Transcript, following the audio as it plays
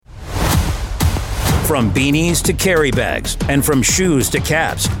From beanies to carry bags and from shoes to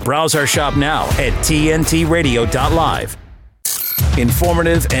caps, browse our shop now at tntradio.live.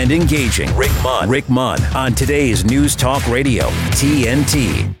 Informative and engaging. Rick Munn on today's News Talk Radio,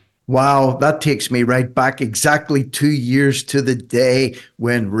 TNT. Wow, that takes me right back exactly 2 years to the day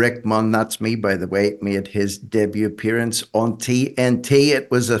when Rick Munn, that's me by the way, made his debut appearance on TNT. It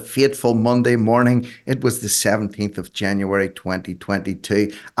was a fateful Monday morning. It was the 17th of January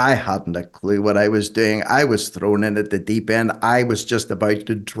 2022. I hadn't a clue what I was doing. I was thrown in at the deep end. I was just about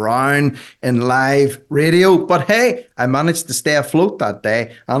to drown in live radio. But hey, I managed to stay afloat that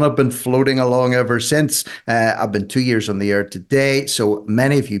day and I've been floating along ever since. I've been 2 years on the air today. So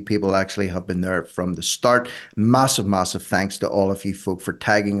many of you people actually have been there from the start. Massive thanks to all of you folk for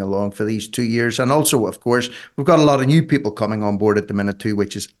tagging along for these 2 years. And also, of course, we've got a lot of new people coming on board at the minute too,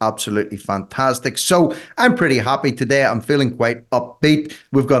 which is absolutely fantastic. So I'm pretty happy today. I'm feeling quite upbeat.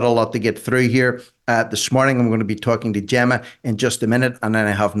 We've got a lot to get through here. This morning, I'm going to be talking to Gemma in just a minute, and then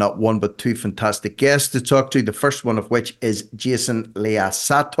I have not one but two fantastic guests to talk to. The first one of which is Jason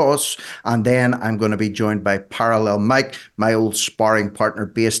Liasatos, and then I'm going to be joined by Parallel Mike, my old sparring partner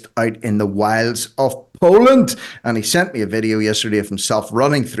based out in the wilds of Poland. And he sent me a video yesterday of himself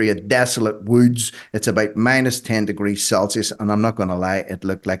running through a desolate woods. It's about minus 10 degrees Celsius, and I'm not going to lie, it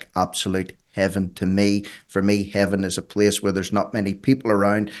looked like absolute heaven to me. For me, heaven is a place where there's not many people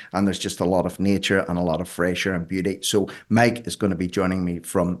around and there's just a lot of nature and a lot of fresh air and beauty. So Mike is going to be joining me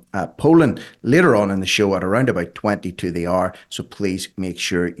from Poland later on in the show at around about 20 to the hour. So please make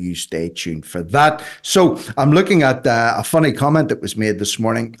sure you stay tuned for that. So I'm looking at a funny comment that was made this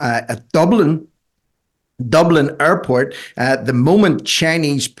morning at Dublin Airport, the moment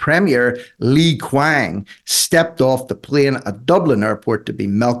Chinese Premier Li Qiang stepped off the plane at Dublin Airport to be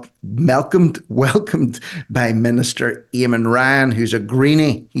welcomed by Minister Eamon Ryan, who's a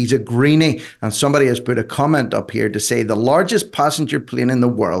greenie. He's a greenie. And somebody has put a comment up here to say the largest passenger plane in the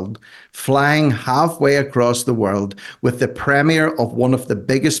world, flying halfway across the world with the premier of one of the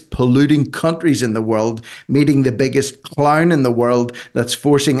biggest polluting countries in the world, meeting the biggest clown in the world that's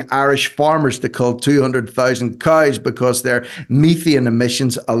forcing Irish farmers to kill 200,000 cows because their methane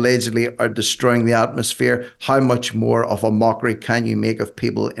emissions allegedly are destroying the atmosphere. How much more of a mockery can you make of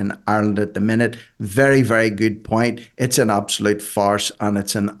people in Ireland at the minute? Very, very good point. It's an absolute farce and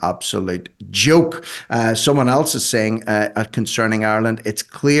it's an absolute joke. Someone else is saying concerning Ireland, it's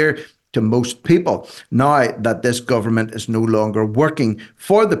clear to most people now that this government is no longer working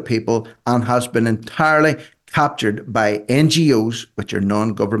for the people and has been entirely captured by NGOs, which are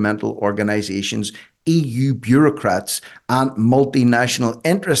non-governmental organisations, EU bureaucrats and multinational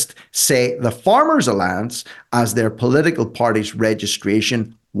interests, say the Farmers Alliance as their political party's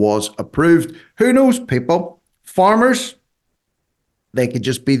registration was approved. Who knows, people? Farmers, they could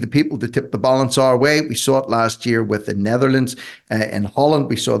just be the people to tip the balance our way. We saw it last year with the Netherlands. In Holland,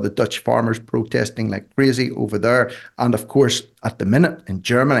 we saw the Dutch farmers protesting like crazy over there. And of course, at the minute in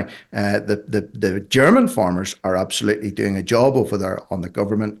Germany, the German farmers are absolutely doing a job over there on the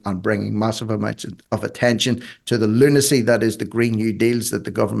government and bringing massive amounts of attention to the lunacy that is the Green New Deals that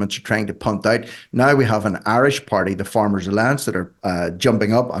the governments are trying to punt out. Now we have an Irish party, the Farmers Alliance, that are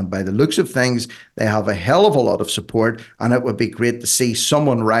jumping up. And by the looks of things, they have a hell of a lot of support. And it would be great to see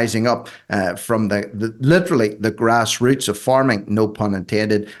someone rising up from literally the grassroots of farming, no pun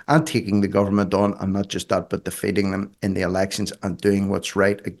intended, and taking the government on, and not just that, but defeating them in the elections and doing what's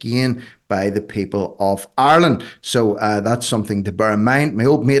right again by the people of Ireland. So that's something to bear in mind. My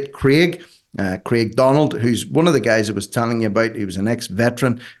old mate Craig Donald, who's one of the guys I was telling you about, he was an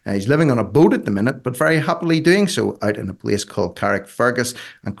ex-veteran. He's living on a boat at the minute, but very happily doing so out in a place called Carrickfergus.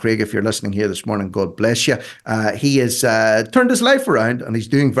 And Craig, if you're listening here this morning, God bless you. He has turned his life around and he's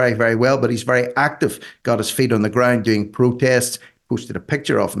doing very, very well, but he's very active, got his feet on the ground doing protests. Posted a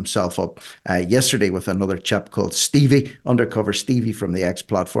picture of himself up yesterday with another chap called Stevie, Undercover Stevie from the X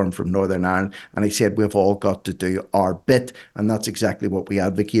platform from Northern Ireland. And he said, we've all got to do our bit. And that's exactly what we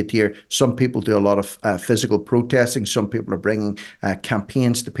advocate here. Some people do a lot of physical protesting. Some people are bringing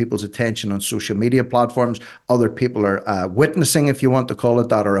campaigns to people's attention on social media platforms. Other people are witnessing, if you want to call it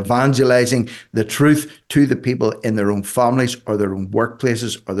that, or evangelizing the truth to the people in their own families or their own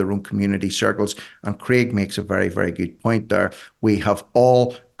workplaces or their own community circles. And Craig makes a very, very good point there. We have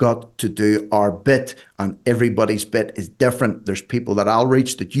all got to do our bit, and everybody's bit is different. There's people that I'll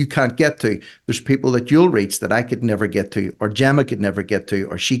reach that you can't get to. There's people that you'll reach that I could never get to, or Gemma could never get to,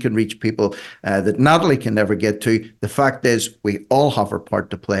 or she can reach people that Natalie can never get to. The fact is, we all have our part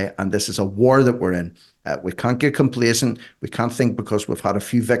to play, and this is a war that we're in. We can't get complacent. We can't think because we've had a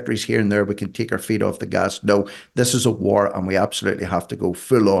few victories here and there, we can take our feet off the gas. No, this is a war, and we absolutely have to go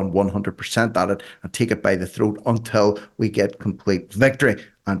full on 100% at it and take it by the throat until we get complete victory.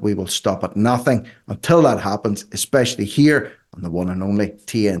 And we will stop at nothing until that happens, especially here on the one and only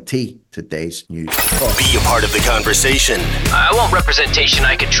TNT, Today's News. Be a part of the conversation. I want representation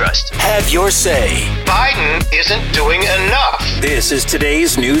I can trust. Have your say. Biden isn't doing enough. This is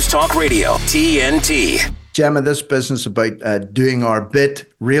Today's News Talk Radio, TNT. Gemma, this business about doing our bit,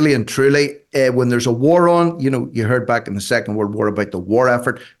 really and truly, when there's a war on, you heard back in the Second World War about the war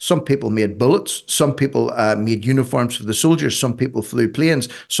effort. Some people made bullets. Some people made uniforms for the soldiers. Some people flew planes.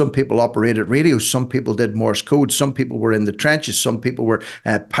 Some people operated radios. Some people did Morse code. Some people were in the trenches. Some people were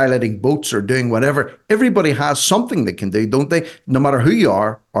piloting boats or doing whatever. Everybody has something they can do, don't they? No matter who you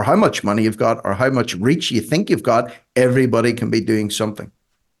are or how much money you've got or how much reach you think you've got, everybody can be doing something.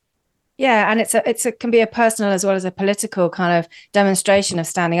 Yeah, and it can be a personal as well as a political kind of demonstration of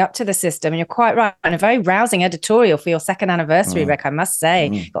standing up to the system. And you're quite right. And a very rousing editorial for your second anniversary, Rick, I must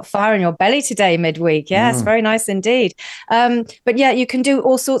say. Got fire in your belly today midweek. Yes, very nice indeed. But yeah, you can do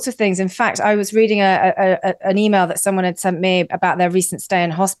all sorts of things. In fact, I was reading an email that someone had sent me about their recent stay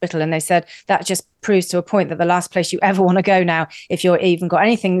in hospital, and they said that just proves to a point that the last place you ever want to go now, if you're even got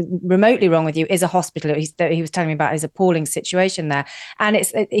anything remotely wrong with you, is a hospital. He was telling me about his appalling situation there. And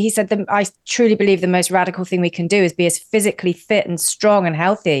he said, I truly believe the most radical thing we can do is be as physically fit and strong and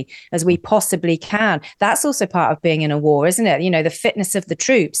healthy as we possibly can. That's also part of being in a war, isn't it? The fitness of the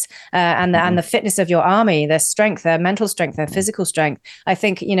troops and the fitness of your army, their strength, their mental strength, their physical strength. I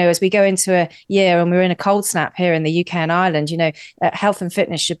think, as we go into a year and we're in a cold snap here in the UK and Ireland, health and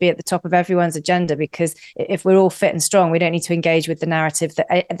fitness should be at the top of everyone's agenda, because if we're all fit and strong, we don't need to engage with the narrative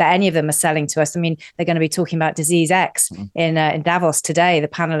that any of them are selling to us. I mean, they're going to be talking about disease X in Davos today. The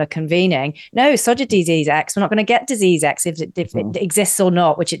panel are convening. No, sod your disease X. We're not going to get disease X if it exists or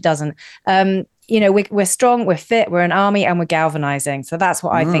not, which it doesn't. We're strong, we're fit, we're an army, and we're galvanizing. So that's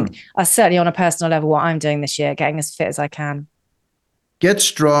what I think, certainly on a personal level, what I'm doing this year, getting as fit as I can. Get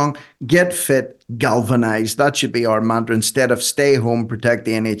strong, get fit, galvanize. That should be our mantra instead of stay home, protect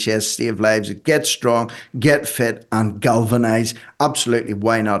the NHS, save lives. Get strong, get fit, and galvanize. Absolutely,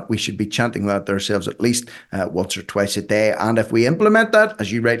 why not? We should be chanting that to ourselves at least once or twice a day. And if we implement that,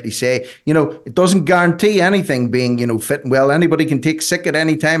 as you rightly say, it doesn't guarantee anything being, fit and well. Anybody can take sick at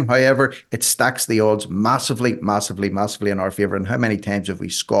any time. However, it stacks the odds massively, massively, massively in our favor. And how many times have we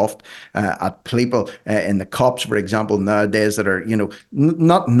scoffed at people in the cops, for example, nowadays that are,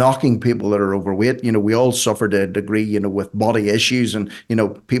 not knocking people that are overweight. We all suffer to a degree, with body issues, and,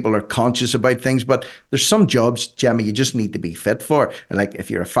 people are conscious about things. But there's some jobs, Gemma, you just need to be fit for. Like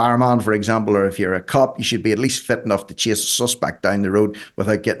if you're a fireman, for example, or if you're a cop, you should be at least fit enough to chase a suspect down the road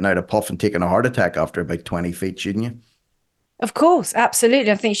without getting out of puff and taking a heart attack after about 20 feet, shouldn't you? Of course,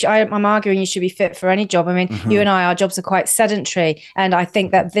 absolutely. I think I'm arguing you should be fit for any job. I mean, you and I, our jobs are quite sedentary. And I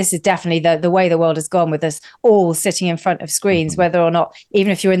think that this is definitely the way the world has gone, with us all sitting in front of screens, whether or not,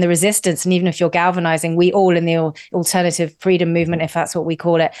 even if you're in the resistance and even if you're galvanizing, we all in the alternative freedom movement, if that's what we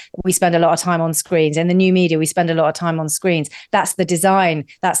call it, we spend a lot of time on screens. In the new media, we spend a lot of time on screens. That's the design.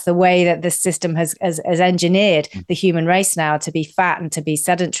 That's the way that this system has engineered the human race now to be fat and to be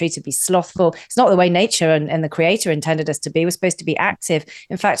sedentary, to be slothful. It's not the way nature and the creator intended us to be. We're supposed to be active.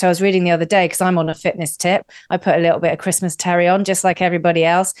 In fact, I was reading the other day, because I'm on a fitness tip, I put a little bit of Christmas terry on, just like everybody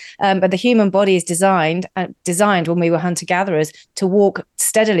else. But the human body is designed when we were hunter-gatherers to walk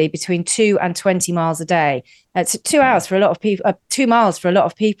steadily between 2 and 20 miles a day. It's 2 hours for a lot of people, 2 miles for a lot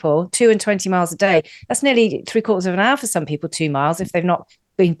of people, 2 and 20 miles a day. That's nearly 3/4 of an hour for some people, 2 miles, if they've not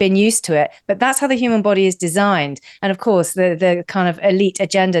been used to it. But that's how the human body is designed. And of course, the kind of elite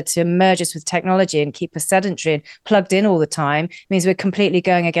agenda to merge us with technology and keep us sedentary and plugged in all the time means we're completely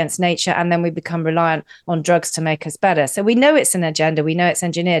going against nature, and then we become reliant on drugs to make us better. So we know it's an agenda, we know it's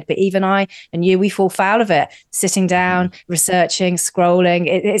engineered, but even I and you, we fall foul of it, sitting down, researching, scrolling.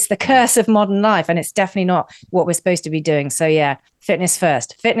 It's the curse of modern life, and it's definitely not what we're supposed to be doing. So yeah, fitness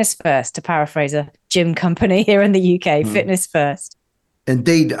first, to paraphrase a gym company here in the UK, fitness first.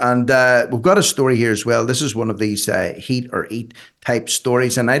 Indeed. And we've got a story here as well. This is one of these heat or eat type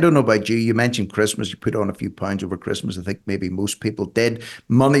stories. And I don't know about you. You mentioned Christmas. You put on a few pounds over Christmas. I think maybe most people did.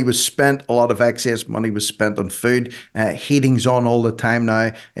 Money was spent. A lot of excess money was spent on food. Heating's on all the time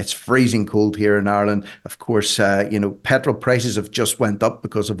now. It's freezing cold here in Ireland. Of course, petrol prices have just went up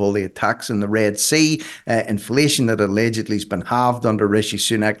because of all the attacks in the Red Sea. Inflation that allegedly has been halved under Rishi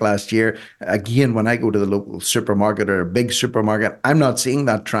Sunak last year. Again, when I go to the local supermarket or a big supermarket, I'm not seeing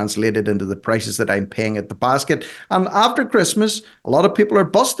that translated into the prices that I'm paying at the basket. And after Christmas, a lot of people are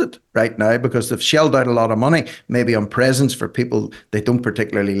busted right now because they've shelled out a lot of money, maybe on presents for people they don't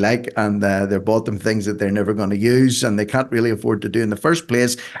particularly like, and they bought them things that they're never going to use and they can't really afford to do in the first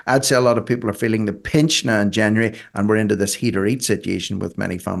place. I'd say a lot of people are feeling the pinch now in January, and we're into this heat or eat situation with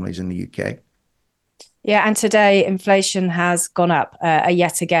many families in the UK. Yeah, and today inflation has gone up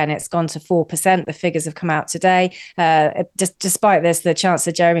yet again. It's gone to 4%. The figures have come out today. Despite this, the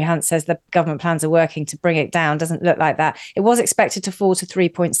Chancellor Jeremy Hunt says the government plans are working to bring it down. Doesn't look like that. It was expected to fall to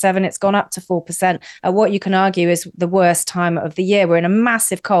 3.7. It's gone up to 4%. What you can argue is the worst time of the year. We're in a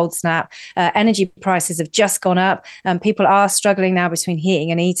massive cold snap. Energy prices have just gone up. People are struggling now between heating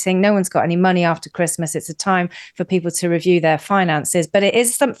and eating. No one's got any money after Christmas. It's a time for people to review their finances. But it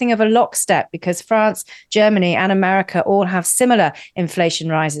is something of a lockstep because France, Germany and America all have similar inflation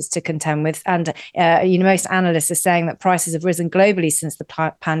rises to contend with. And, most analysts are saying that prices have risen globally since the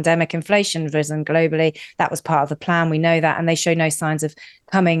pandemic. Inflation has risen globally. That was part of the plan. We know that. And they show no signs of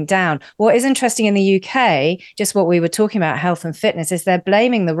coming down. What is interesting in the UK, just what we were talking about, health and fitness, is they're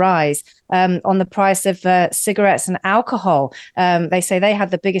blaming the rise on the price of cigarettes and alcohol. They say they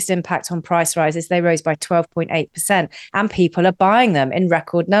had the biggest impact on price rises. They rose by 12.8%, and people are buying them in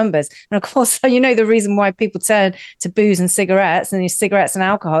record numbers. And of course, the reason why people turn to booze and cigarettes and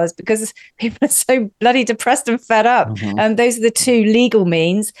alcohol is because people are so bloody depressed and fed up. Mm-hmm. Those are the two legal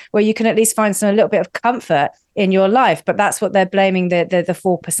means where you can at least find a little bit of comfort in your life, but that's what they're blaming the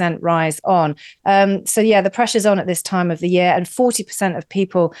 4% rise on. The pressure's on at this time of the year, and 40% of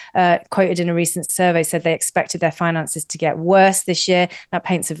people quoted in a recent survey said they expected their finances to get worse this year. That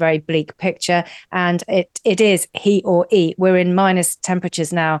paints a very bleak picture, and it is heat or eat. We're in minus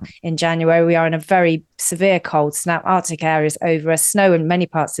temperatures now in January. We are in a very severe cold snap. Arctic areas over us, snow in many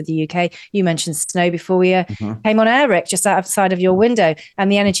parts of the UK. You mentioned snow before we came on air, Rick, just outside of your window, and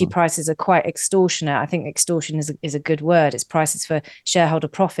the energy prices are quite extortionate. I think extortion is a good word. It's prices for shareholder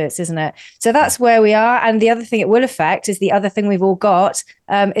profits, isn't it? So that's where we are. And the other thing it will affect is the other thing we've all got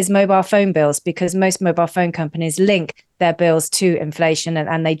is mobile phone bills, because most mobile phone companies link their bills to inflation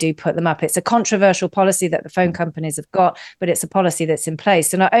and they do put them up. It's a controversial policy that the phone companies have got, but it's a policy that's in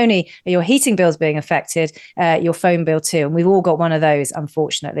place. So not only are your heating bills being affected, your phone bill too. And we've all got one of those,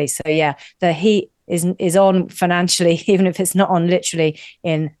 unfortunately. So yeah, the heat is on financially, even if it's not on literally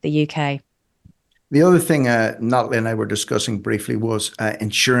in the UK. The other thing Natalie and I were discussing briefly was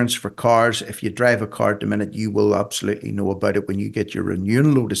insurance for cars. If you drive a car at the minute, you will absolutely know about it when you get your renewal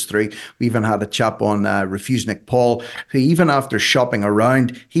notice through. We even had a chap on, Refusenick Paul, who even after shopping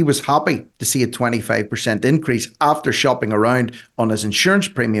around, he was happy to see a 25% increase. After shopping around on his insurance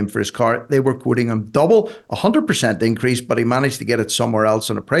premium for his car, they were quoting him double, 100% increase, but he managed to get it somewhere else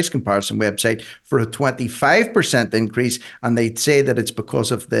on a price comparison website for a 25% increase. And they'd say that it's because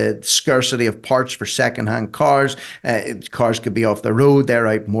of the scarcity of parts for secondhand cars. Cars could be off the road. They're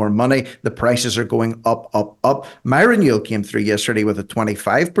out more money. The prices are going up, up, up. My renewal came through yesterday with a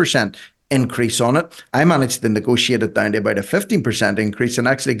 25% increase on it. I managed to negotiate it down to about a 15% increase and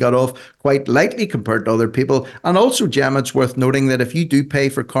actually got off quite lightly compared to other people. And also, Gemma, it's worth noting that if you do pay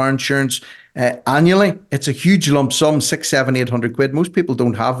for car insurance annually, it's a huge lump sum, 600, 700, 800 quid. Most people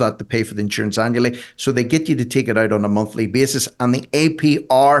don't have that to pay for the insurance annually. So they get you to take it out on a monthly basis. And the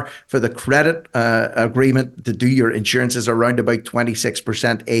APR for the credit agreement to do your insurance is around about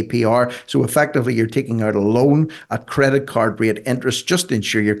 26% APR. So effectively, you're taking out a loan at credit card rate interest just to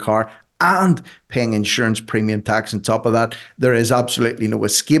insure your car and paying insurance premium tax on top of that. There is absolutely no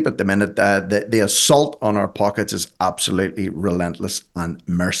escape at the minute. The assault on our pockets is absolutely relentless and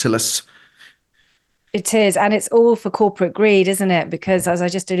merciless. It is. And it's all for corporate greed, isn't it? Because as I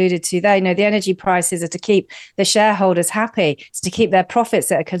just alluded to there, the energy prices are to keep the shareholders happy. It's to keep their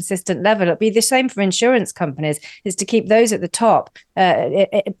profits at a consistent level. It'll be the same for insurance companies, is to keep those at the top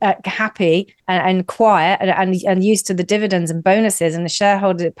happy and quiet and used to the dividends and bonuses and the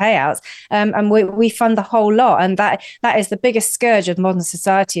shareholder payouts. And we fund the whole lot. And that is the biggest scourge of modern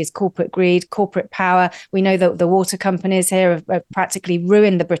society, is corporate greed, corporate power. We know that the water companies here have practically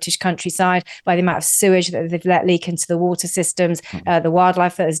ruined the British countryside by the amount of sewage that they've let leak into the water systems, the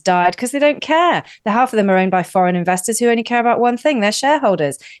wildlife that has died, because they don't care. Half of them are owned by foreign investors who only care about one thing, their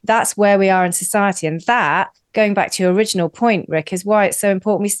shareholders. That's where we are in society. And that, going back to your original point, Rick, is why it's so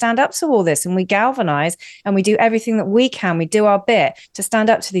important we stand up to all this and we galvanise and we do everything that we can. We do our bit to stand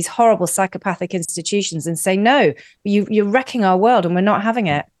up to these horrible psychopathic institutions and say, no, you're wrecking our world and we're not having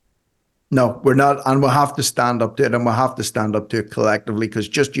it. No, we're not. And we'll have to stand up to it, and we'll have to stand up to it collectively, because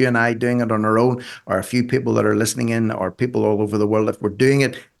just you and I doing it on our own, or a few people that are listening in, or people all over the world, if we're doing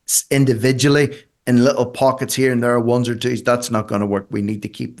it individually, in little pockets here and there, ones or twos, that's not going to work. We need to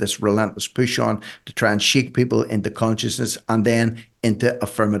keep this relentless push on to try and shake people into consciousness and then into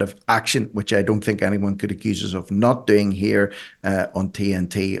affirmative action, which I don't think anyone could accuse us of not doing here on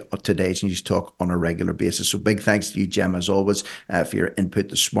TNT or Today's News Talk on a regular basis. So big thanks to you, Gemma, as always, for your input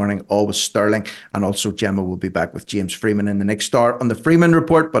this morning. Always sterling. And also Gemma will be back with James Freeman in the next hour on the Freeman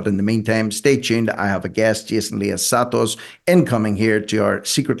Report. But in the meantime, stay tuned. I have a guest, Jason Liasatos, incoming here to our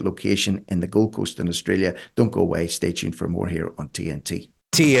secret location in the Gold Coast in Australia. Don't go away. Stay tuned for more here on TNT.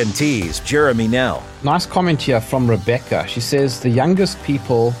 TNT's Jeremy Nell. Nice comment here from Rebecca. She says the youngest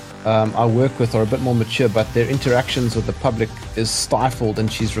people I work with are a bit more mature, but their interactions with the public is stifled,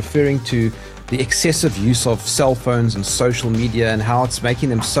 and she's referring to the excessive use of cell phones and social media and how it's making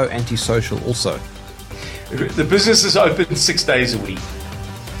them so antisocial also. The business is open 6 days a week.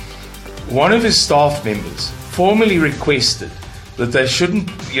 One of his staff members formally requested that they shouldn't,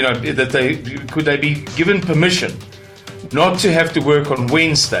 could they be given permission not to have to work on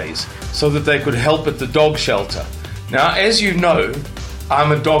Wednesdays so that they could help at the dog shelter. Now, as you know,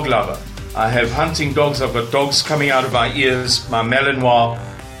 I'm a dog lover. I have hunting dogs. I've got dogs coming out of my ears, my Malinois,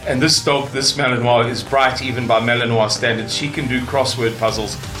 and this Malinois is bright even by Malinois standards. She can do crossword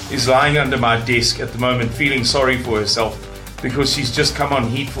puzzles, is lying under my desk at the moment feeling sorry for herself because she's just come on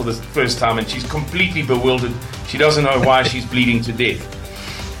heat for the first time and she's completely bewildered. She doesn't know why she's bleeding to death.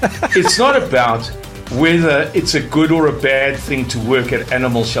 It's not about whether it's a good or a bad thing to work at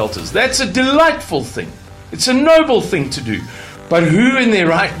animal shelters. That's a delightful thing. It's a noble thing to do. But who in their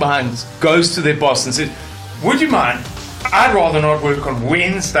right minds goes to their boss and says, would you mind? I'd rather not work on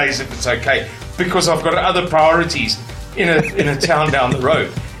Wednesdays if it's okay, because I've got other priorities in a town down the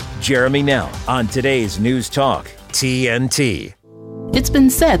road. Jeremy Nell on Today's News Talk, TNT. It's been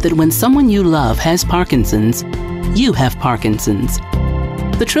said that when someone you love has Parkinson's, you have Parkinson's.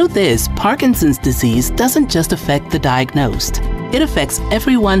 The truth is, Parkinson's disease doesn't just affect the diagnosed. It affects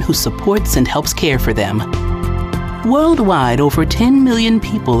everyone who supports and helps care for them. Worldwide, over 10 million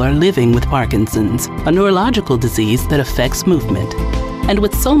people are living with Parkinson's, a neurological disease that affects movement. And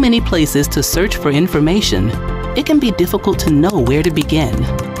with so many places to search for information, it can be difficult to know where to begin.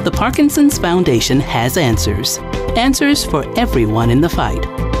 The Parkinson's Foundation has answers. Answers for everyone in the fight.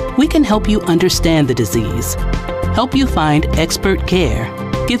 We can help you understand the disease, help you find expert care,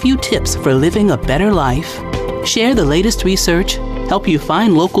 give you tips for living a better life, share the latest research, help you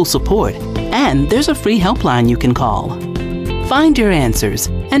find local support, and there's a free helpline you can call. Find your answers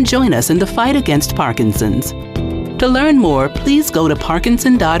and join us in the fight against Parkinson's. To learn more, please go to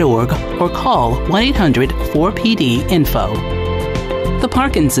parkinson.org or call 1-800-4PD-INFO. The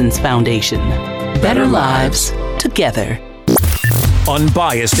Parkinson's Foundation. Better lives together.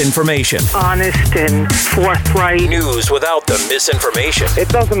 Unbiased information. Honest and forthright. News without the misinformation. It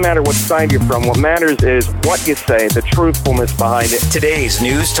doesn't matter what side you're from. What matters is what you say, the truthfulness behind it. Today's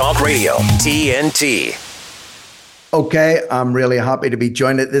News Talk Radio, TNT. Okay, I'm really happy to be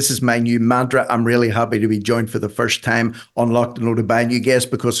joined. This is my new mantra. I'm really happy to be joined for the first time on Locked and Loaded by a new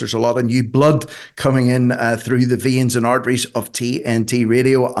guest, because there's a lot of new blood coming in through the veins and arteries of TNT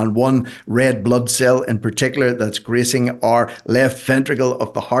Radio, and one red blood cell in particular that's gracing our left ventricle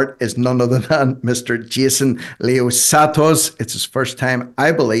of the heart is none other than Mr. Jason Liasatos. It's his first time,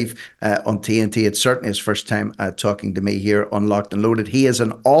 I believe, on TNT. It's certainly his first time talking to me here on Locked and Loaded. He is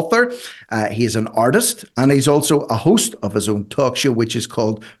an author, he is an artist, and he's also a host of his own talk show, which is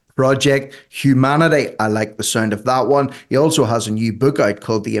called Project Humanity. I like the sound of that one. He also has a new book out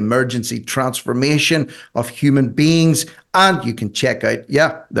called The Emergency Transformation of Human Beings. And you can check out,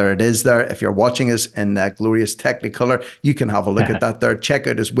 there it is there. If you're watching us in glorious Technicolor, you can have a look at that there. Check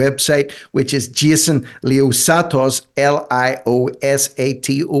out his website, which is Jason Liasatos,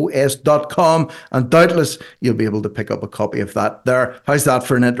 Liasatos.com. And doubtless you'll be able to pick up a copy of that there. How's that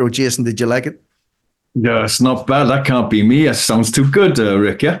for an intro, Jason? Did you like it? Yeah, it's not bad. That can't be me. That sounds too good,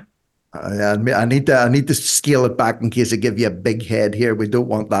 Rick, yeah? I need to scale it back in case I give you a big head here. We don't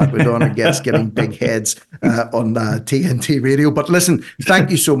want that. We don't want our guests getting big heads on TNT Radio. But listen,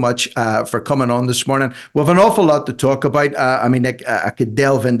 thank you so much for coming on this morning. We have an awful lot to talk about. I could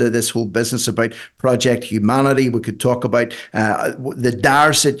delve into this whole business about Project Humanity. We could talk about the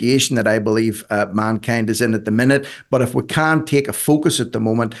dire situation that I believe mankind is in at the minute. But if we can take a focus at the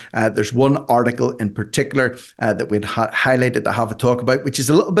moment, there's one article in particular that we'd highlighted to have a talk about, which is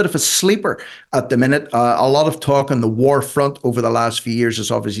a little bit of a sleeper at the minute. A lot of talk on the war front over the last few years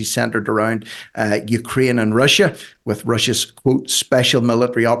is obviously centered around Ukraine and Russia. with Russia's, quote, special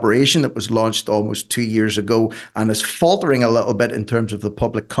military operation that was launched almost 2 years ago and is faltering a little bit in terms of the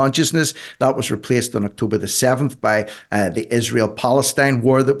public consciousness. That was replaced on October the 7th by the Israel-Palestine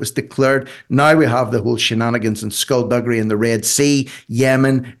war that was declared. Now we have the whole shenanigans and skullduggery in the Red Sea,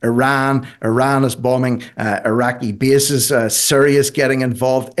 Yemen, Iran. Iran is bombing Iraqi bases. Syria is getting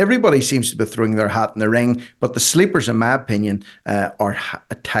involved. Everybody seems to be throwing their hat in the ring, but the sleepers, in my opinion, are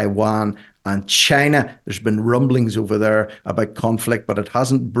Taiwan and China. There's been rumblings over there about conflict, but it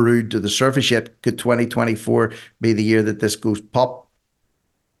hasn't brewed to the surface yet. Could 2024 be the year that this goes pop?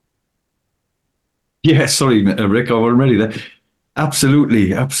 Yeah, sorry, Rick, I wasn't ready there.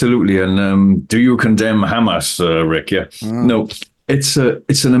 Absolutely. And do you condemn Hamas, Rick? Yeah. No, it's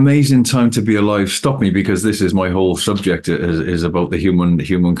an amazing time to be alive. Stop me, because this is my whole subject is about the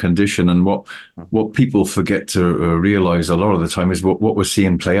human condition. And what people forget to realize a lot of the time is what we're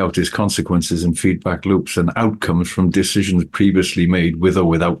seeing play out is consequences and feedback loops and outcomes from decisions previously made with or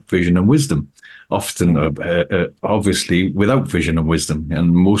without vision and wisdom. Often, obviously, without vision and wisdom,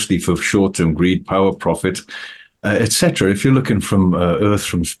 and mostly for short-term greed, power, profit, etc. If you're looking from Earth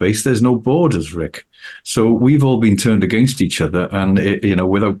from space, there's no borders, Rick. So we've all been turned against each other, and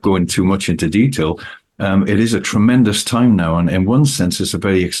without going too much into detail, it is a tremendous time now, and in one sense, it's a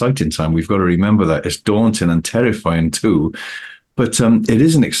very exciting time. We've got to remember that. It's daunting and terrifying too, but it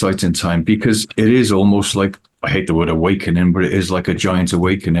is an exciting time because it is almost like, I hate the word awakening, but it is like a giant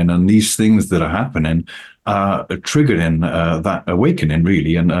awakening. And these things that are happening are triggering that awakening,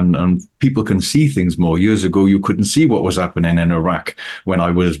 really. And people can see things more. Years ago, you couldn't see what was happening in Iraq when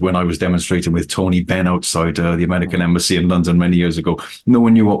I was demonstrating with Tony Benn outside the American Embassy in London many years ago. No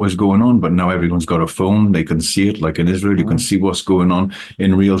one knew what was going on, but now everyone's got a phone. They can see it, like in Israel. You can see what's going on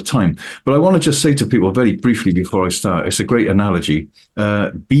in real time. But I want to just say to people very briefly before I start, it's a great analogy.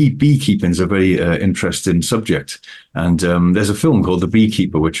 Beekeeping is a very interesting subject. And there's a film called The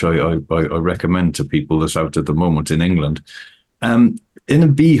Beekeeper, which I recommend to people that's out at the moment in England. In a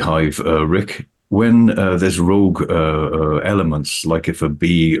beehive, Rick, when there's rogue elements, like if a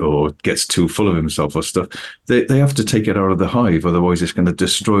bee or gets too full of himself or stuff, they have to take it out of the hive. Otherwise, it's going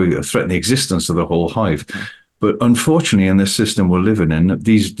to threaten the existence of the whole hive. But unfortunately, in this system we're living in,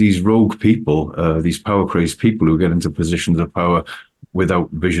 these rogue people, these power-crazed people who get into positions of power without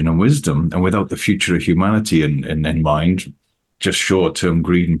vision and wisdom and without the future of humanity in mind, just short-term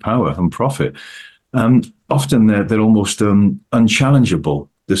greed and power and profit, often they're almost unchallengeable.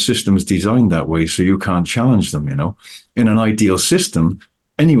 The system's designed that way, so you can't challenge them, In an ideal system,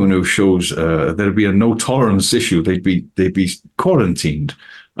 anyone who shows there'd be a no-tolerance issue, they'd be quarantined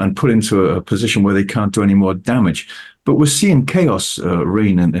and put into a position where they can't do any more damage. But we're seeing chaos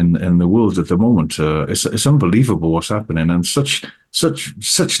reign in the world at the moment. It's unbelievable what's happening, and such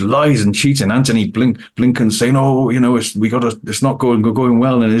lies and cheating. Anthony Blinken saying, it's not going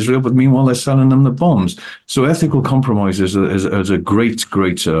well in Israel, but meanwhile they're selling them the bombs. So ethical compromise is a great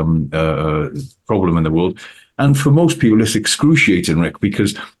problem in the world. And for most people, it's excruciating, Rick,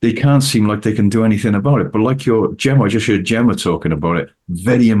 because they can't seem like they can do anything about it. But like Gemma, I just heard Gemma talking about it,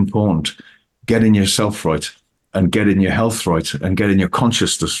 very important, getting yourself right and getting your health right and getting your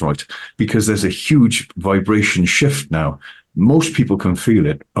consciousness right, because there's a huge vibration shift now. Most people can feel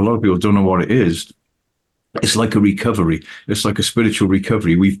it. A lot of people don't know what it is. It's like a recovery. It's like a spiritual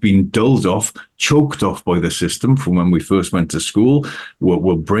recovery. We've been dulled off, choked off by the system from when we first went to school.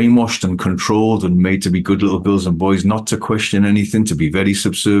 We're brainwashed and controlled and made to be good little girls and boys, not to question anything, to be very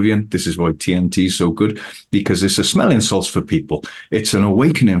subservient. This is why TNT is so good, because it's a smelling salts for people. It's an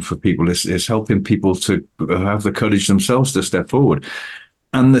awakening for people. It's helping people to have the courage themselves to step forward.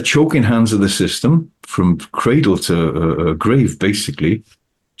 And the choking hands of the system, from cradle to grave, basically,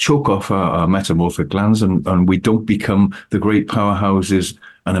 choke off our metamorphic glands, and we don't become the great powerhouses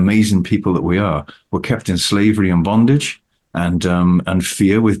and amazing people that we are. We're kept in slavery and bondage and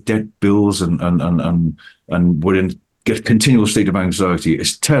fear with debt bills, and we're in a continual state of anxiety.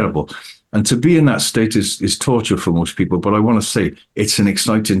 It's terrible. And to be in that state is torture for most people. But I want to say it's an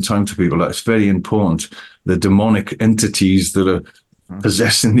exciting time to people. That's very important. The demonic entities that are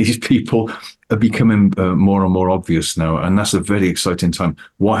possessing these people are becoming more and more obvious now, and that's a very exciting time.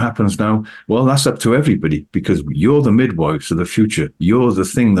 What happens now? Well, that's up to everybody, because you're the midwives of the future. You're the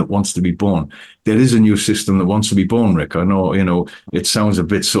thing that wants to be born. There is a new system that wants to be born, Rick. I know, it sounds a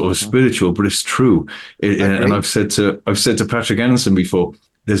bit sort of spiritual, but it's true. And I've said to Patrick Anderson before,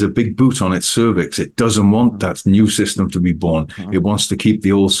 there's a big boot on its cervix. It doesn't want that new system to be born. It wants to keep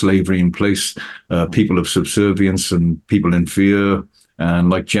the old slavery in place, people of subservience and people in fear. And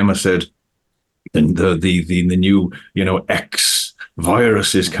like Gemma said, and the new, X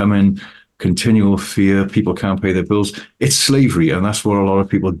virus is coming. continual fear, people can't pay their bills. It's slavery, and that's what a lot of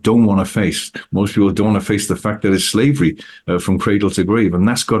people don't want to face. Most people don't want to face the fact that it's slavery from cradle to grave, and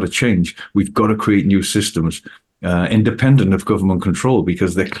that's got to change. We've got to create new systems independent of government control,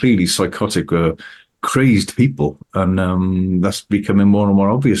 because they're clearly psychotic, crazed people, and that's becoming more and more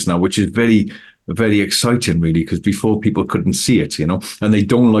obvious now, which is very, very exciting, really, because before people couldn't see it, and they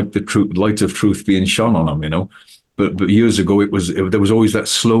don't like the light of truth being shone on them, But years ago, there was always that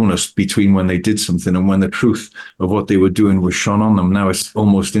slowness between when they did something and when the truth of what they were doing was shone on them. Now it's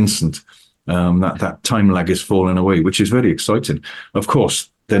almost instant. That time lag is falling away, which is very exciting. Of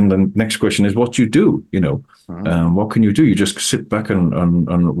course, then the next question is what you do. What can you do? You just sit back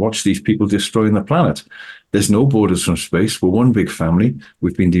and watch these people destroying the planet. There's no borders from space. We're one big family.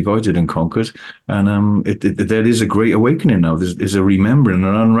 We've been divided and conquered. And there is a great awakening now. There's a remembering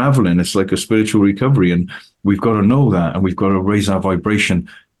and unraveling. It's like a spiritual recovery. And we've got to know that. And we've got to raise our vibration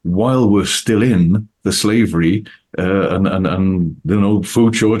while we're still in the slavery and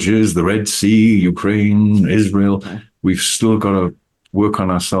food shortages, the Red Sea, Ukraine, Israel. We've still got to work on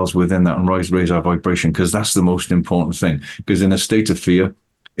ourselves within that and raise our vibration, because that's the most important thing. Because in a state of fear,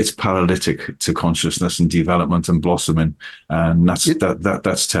 it's paralytic to consciousness and development and blossoming, and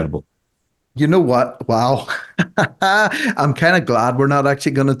that's terrible. You know what? Wow. I'm kind of glad we're not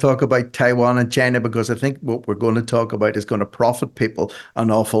actually going to talk about Taiwan and China, because I think what we're going to talk about is going to profit people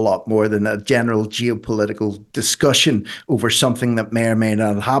an awful lot more than a general geopolitical discussion over something that may or may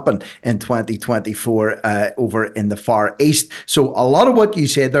not happen in 2024 over in the Far East. So a lot of what you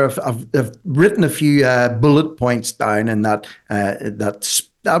said there, I've written a few bullet points down in that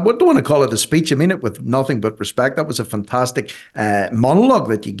I don't want to call it a speech. I mean it with nothing but respect. That was a fantastic monologue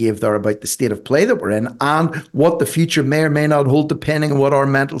that you gave there about the state of play that we're in and what the future may or may not hold, depending on what our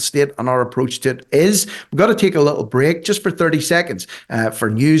mental state and our approach to it is. We've got to take a little break just for 30 seconds for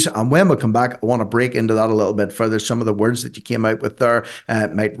news. And when we come back, I want to break into that a little bit further. Some of the words that you came out with there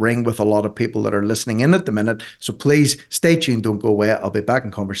might ring with a lot of people that are listening in at the minute. So please stay tuned. Don't go away. I'll be back in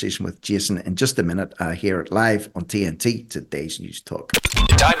conversation with Jason in just a minute here live on TNT, Today's News Talk.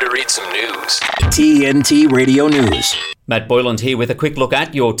 Time to read some news. TNT Radio News. Matt Boyland here with a quick look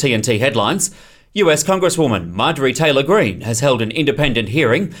at your TNT headlines. US Congresswoman Marjorie Taylor Greene has held an independent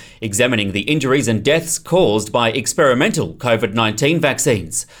hearing examining the injuries and deaths caused by experimental COVID-19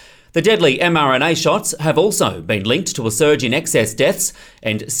 vaccines. The deadly mRNA shots have also been linked to a surge in excess deaths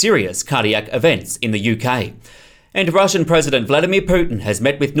and serious cardiac events in the UK. And Russian President Vladimir Putin has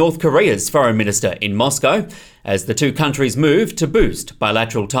met with North Korea's foreign minister in Moscow as the two countries move to boost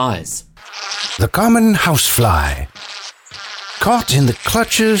bilateral ties. The common housefly, caught in the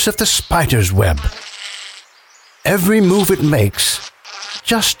clutches of the spider's web. Every move it makes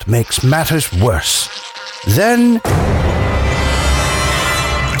just makes matters worse. Then,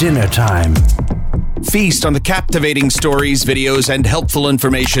 dinner time. Feast on the captivating stories, videos, and helpful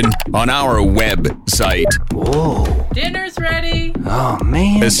information on our website. Whoa. Dinner's ready. Oh,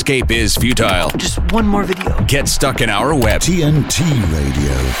 man. Escape is futile. Just one more video. Get stuck in our web.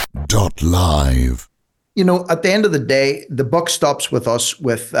 TNTRadio.live. You know, at the end of the day, the buck stops with us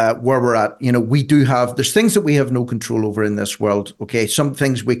with where we're at. You know, there's things that we have no control over in this world. Okay. Some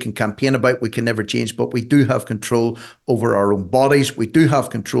things we can campaign about, we can never change, but we do have control over our own bodies. We do have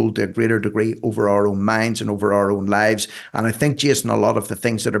control to a greater degree over our own minds and over our own lives. And I think, Jason, a lot of the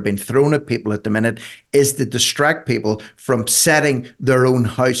things that are being thrown at people at the minute is to distract people from setting their own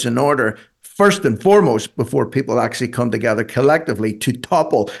house in order, first and foremost, before people actually come together collectively to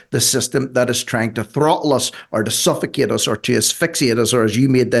topple the system that is trying to throttle us or to suffocate us or to asphyxiate us, or as you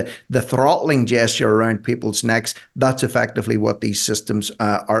made the throttling gesture around people's necks. That's effectively what these systems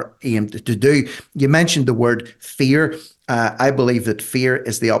are aimed to do. You mentioned the word fear. I believe that fear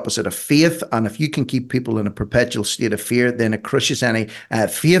is the opposite of faith. And if you can keep people in a perpetual state of fear, then it crushes any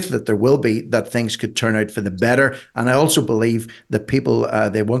faith that there will be that things could turn out for the better. And I also believe that people,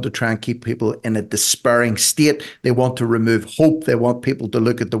 they want to try and keep people in a despairing state. They want to remove hope. They want people to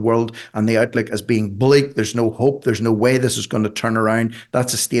look at the world and the outlook as being bleak. There's no hope. There's no way this is going to turn around.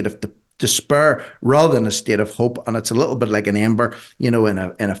 That's a state of despair rather than a state of hope. And it's a little bit like an ember, you know, in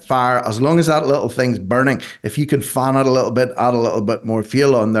a fire. As long as that little thing's burning, if you can fan it a little bit, add a little bit more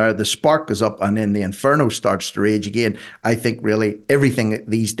fuel on there, the spark goes up and then the inferno starts to rage again. I think really everything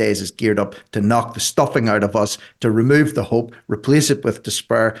these days is geared up to knock the stuffing out of us, to remove the hope, replace it with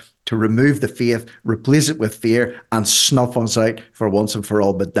despair, to remove the faith, replace it with fear, and snuff us out for once and for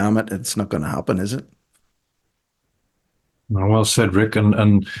all. But damn it, it's not going to happen, is it? Well said, Rick.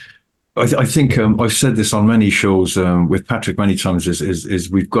 And I think I've said this on many shows with Patrick many times. Is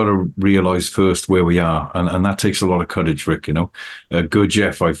we've got to realise first where we are, and that takes a lot of courage, Rick. You know,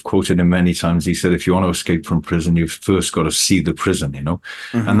 Gurdjieff, I've quoted him many times. He said, "If you want to escape from prison, you've first got to see the prison." You know,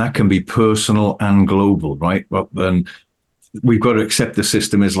 and that can be personal and global, right? Well, then we've got to accept the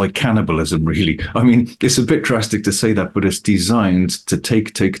system is like cannibalism, really. I mean, it's a bit drastic to say that, but it's designed to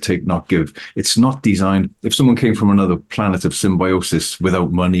take, not give. It's not designed, if someone came from another planet of symbiosis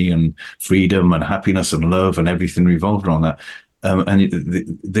without money and freedom and happiness and love and everything revolved around that,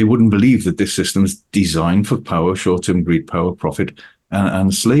 they wouldn't believe that this system is designed for power, short-term greed, power, profit,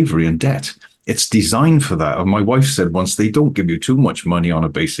 and slavery and debt. It's designed for that. And my wife said once, they don't give you too much money on a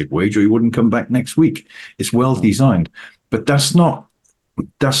basic wage or you wouldn't come back next week. It's well designed. But that's not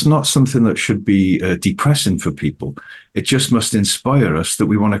something that should be depressing for people. It just must inspire us that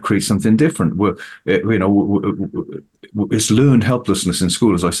we want to create something different. It's learned helplessness in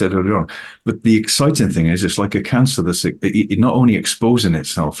school, as I said earlier on. But the exciting thing is, it's like a cancer that's not only exposing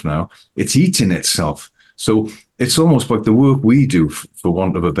itself now, it's eating itself. So it's almost like the work we do, for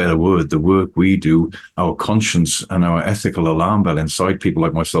want of a better word, the work we do, our conscience and our ethical alarm bell inside people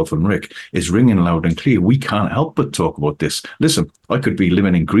like myself and Rick is ringing loud and clear. We can't help but talk about this. Listen, I could be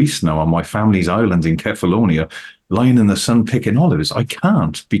living in Greece now on my family's island in Kefalonia, lying in the sun picking olives. I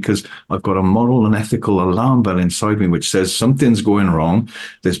can't, because I've got a moral and ethical alarm bell inside me which says something's going wrong.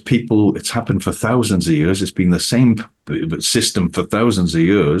 There's people, it's happened for thousands of years. It's been the same system for thousands of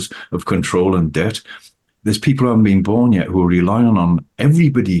years of control and debt. There's people who haven't been born yet who are relying on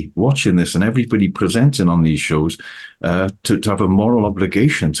everybody watching this and everybody presenting on these shows to have a moral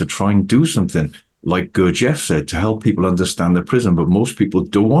obligation to try and do something, like Gurdjieff said, to help people understand the prison. But most people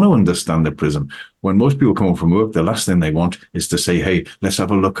don't want to understand the prison. When most people come home from work, the last thing they want is to say, hey, let's have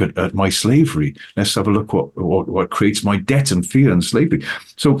a look at my slavery. Let's have a look what creates my debt and fear and slavery.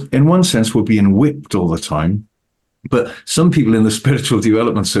 So in one sense, we're being whipped all the time. But some people in the spiritual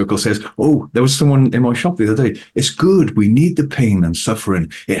development circle says, oh, there was someone in my shop the other day. It's good. We need the pain and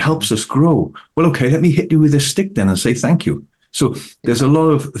suffering. It helps us grow. Well, okay, let me hit you with a stick then and say thank you. So there's a lot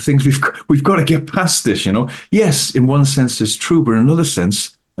of things we've got to get past this, you know. Yes, in one sense it's true, but in another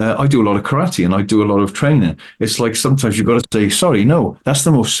sense, I do a lot of karate and I do a lot of training. It's like sometimes you've got to say, sorry, no, that's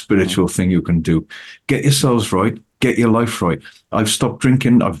the most spiritual thing you can do. Get yourselves right. Get your life right. I've stopped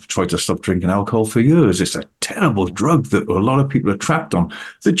drinking. I've tried to stop drinking alcohol for years. It's a terrible drug that a lot of people are trapped on.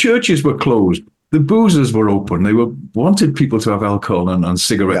 The churches were closed. The boozers were open. They wanted people to have alcohol and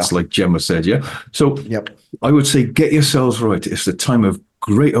cigarettes, like Gemma said, yeah? So I would say get yourselves right. It's the time of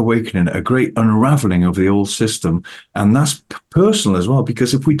great awakening, a great unraveling of the old system. And that's personal as well,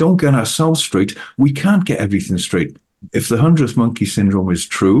 because if we don't get ourselves straight, we can't get everything straight. If the 100th monkey syndrome is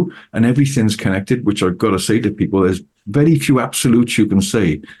true and everything's connected, which I've got to say to people, there's very few absolutes you can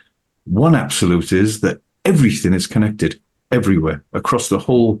say. One absolute is that everything is connected everywhere, across the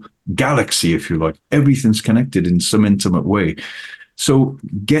whole galaxy, if you like. Everything's connected in some intimate way. So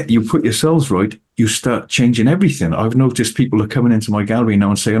you put yourselves right, you start changing everything. I've noticed people are coming into my gallery now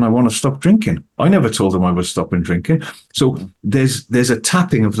and saying, I want to stop drinking. I never told them I was stopping drinking. So there's a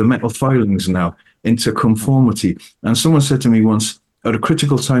tapping of the metal filings now into conformity. And someone said to me once, at a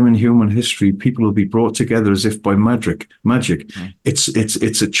critical time in human history, people will be brought together as if by magic.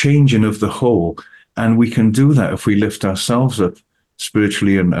 It's a changing of the whole. And we can do that if we lift ourselves up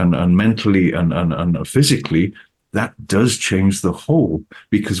spiritually and mentally and physically. That does change the whole,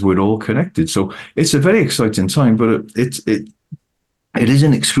 because we're all connected. So it's a very exciting time, but it is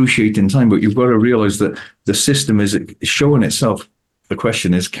an excruciating time. But you've got to realize that the system is showing itself. The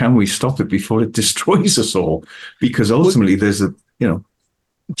question is, can we stop it before it destroys us all? Because ultimately there's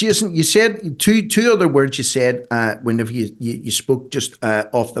Jason, you said two other words you said whenever you spoke just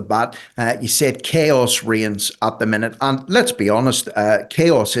off the bat. You said chaos reigns at the minute. And let's be honest,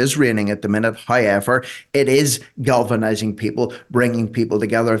 chaos is reigning at the minute. However, it is galvanizing people, bringing people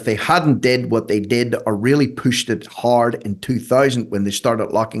together. If they hadn't did what they did or really pushed it hard in 2000 when they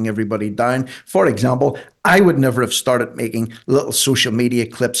started locking everybody down, for example, I would never have started making little social media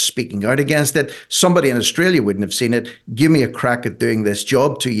clips speaking out against it. Somebody in Australia wouldn't have seen it. Give me a crack at doing this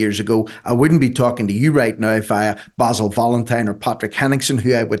job 2 years ago. I wouldn't be talking to you right now via Basil Valentine or Patrick Henningsen,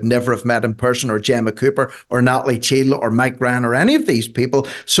 who I would never have met in person, or Gemma Cooper or Natalie Cheadle or Mike Ryan or any of these people.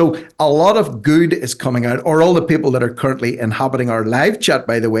 So a lot of good is coming out, or all the people that are currently inhabiting our live chat,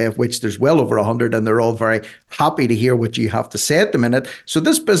 by the way, of which there's well over 100, and they're all very happy to hear what you have to say at the minute. So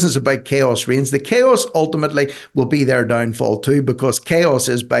this business about chaos reigns, the chaos ultimately will be their downfall too, because chaos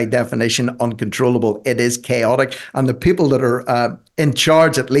is by definition uncontrollable. It is chaotic, and the people that are in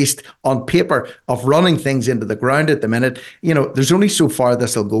charge, at least on paper, of running things into the ground at the minute, there's only so far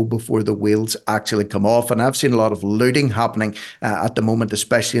this will go before the wheels actually come off. And I've seen a lot of looting happening at the moment,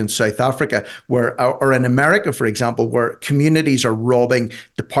 especially in South Africa, or in America, for example, where communities are robbing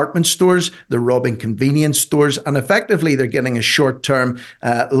department stores, they're robbing convenience stores, and effectively they're getting a short-term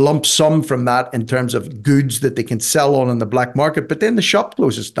lump sum from that in terms of goods that they can sell on in the black market. But then the shop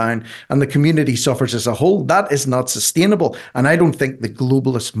closes down and the community suffers as a whole. That is not sustainable. And I don't think the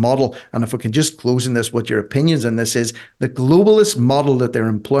globalist model, and if we can just close in this, what your opinions on this is, the globalist model that they're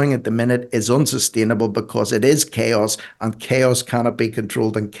employing at the minute is unsustainable because it is chaos, and chaos cannot be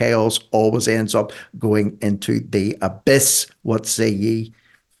controlled, and chaos always ends up going into the abyss. What say ye?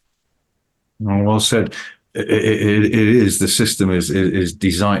 Oh, well said. It is, the system is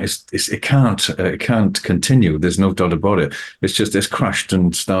designed. It can't continue. There's no doubt about it. It's crashed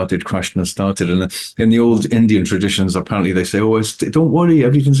and started. And in the old Indian traditions, apparently they say, don't worry,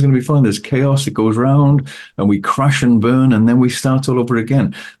 everything's going to be fine. There's chaos. It goes round and we crash and burn and then we start all over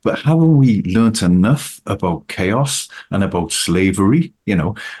again. But haven't we learnt enough about chaos and about slavery?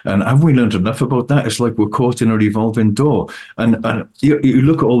 And haven't we learned enough about that? It's like we're caught in a revolving door. And you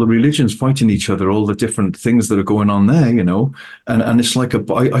look at all the religions fighting each other, all the different things that are going on there, and it's like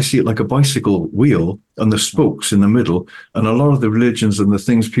I see it like a bicycle wheel and the spokes in the middle. And a lot of the religions and the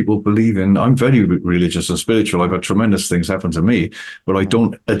things people believe in, I'm very religious and spiritual. I've had tremendous things happen to me, but I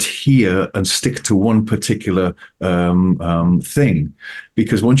don't adhere and stick to one particular thing,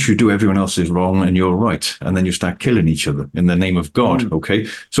 because once you do, everyone else is wrong and you're right. And then you start killing each other in the name of God. Okay.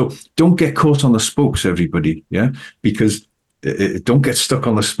 So don't get caught on the spokes, everybody. Yeah. Because don't get stuck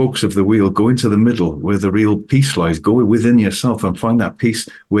on the spokes of the wheel. Go into the middle where the real peace lies. Go within yourself and find that peace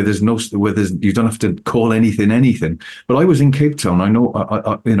where you don't have to call anything. But I was in Cape Town. I know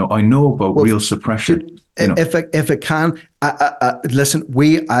about real suppression. If it can, listen,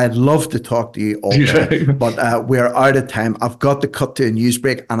 I'd love to talk to you all day, but we're out of time. I've got to cut to a news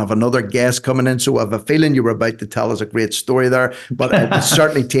break and I have another guest coming in. So I have a feeling you were about to tell us a great story there, but it would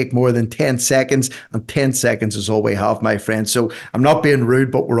certainly take more than 10 seconds, and 10 seconds is all we have, my friend. So I'm not being rude,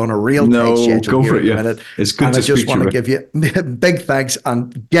 but we're on a real tight schedule here at the minute. It's good and to I just speak want to you. give you big thanks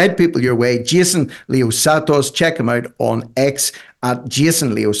and guide people your way. Jason Liasatos, check him out on X at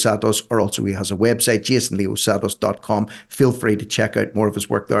Jason Liasatos, or also he has a website, jasonliasatos.com. Feel free to check out more of his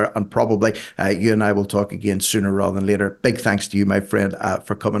work there, and probably you and I will talk again sooner rather than later. Big thanks to you, my friend,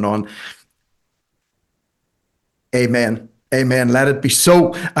 for coming on. Amen. Amen. Let it be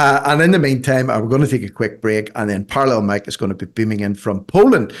so. And in the meantime, we're going to take a quick break, and then Parallel Mike is going to be beaming in from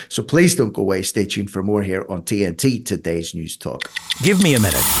Poland. So please don't go away. Stay tuned for more here on TNT, Today's News Talk. Give me a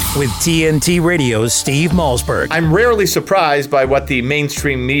minute with TNT Radio's Steve Malzberg. I'm rarely surprised by what the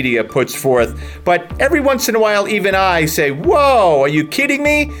mainstream media puts forth, but every once in a while, even I say, whoa, are you kidding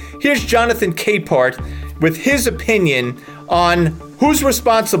me? Here's Jonathan Capehart with his opinion on who's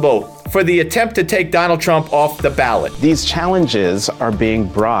responsible for the attempt to take Donald Trump off the ballot. These challenges are being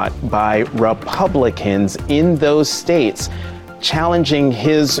brought by Republicans in those states, challenging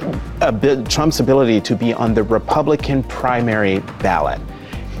Trump's ability to be on the Republican primary ballot.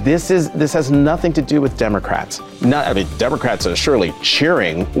 This has nothing to do with Democrats. Democrats are surely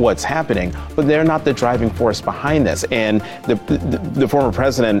cheering what's happening, but they're not the driving force behind this. And the former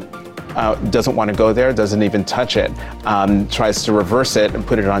president doesn't want to go there, doesn't even touch it, tries to reverse it and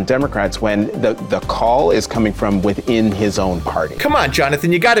put it on Democrats when the call is coming from within his own party. Come on,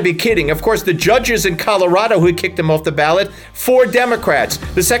 Jonathan, you got to be kidding. Of course, the judges in Colorado who kicked him off the ballot, 4 Democrats.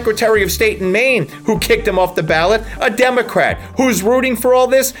 The Secretary of State in Maine who kicked him off the ballot, a Democrat. Who's rooting for all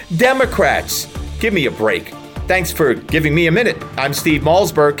this? Democrats. Give me a break. Thanks for giving me a minute. I'm Steve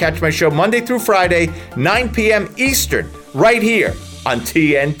Malzberg. Catch my show Monday through Friday, 9 p.m. Eastern, right here on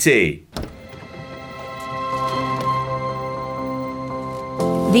TNT.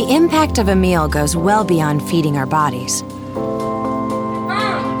 The impact of a meal goes well beyond feeding our bodies.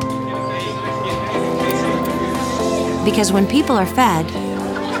 Because when people are fed,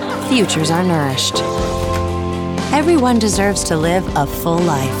 futures are nourished. Everyone deserves to live a full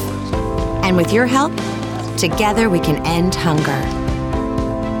life. And with your help, together we can end hunger.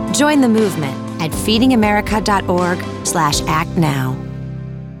 Join the movement at feedingamerica.org/act now.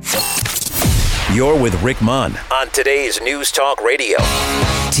 You're with Rick Munn on today's News Talk Radio,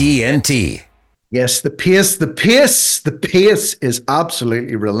 TNT. Yes, the pace is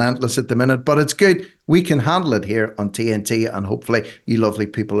absolutely relentless at the minute, but it's good. We can handle it here on TNT, and hopefully you lovely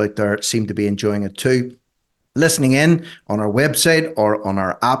people out there seem to be enjoying it too. listening in on our website or on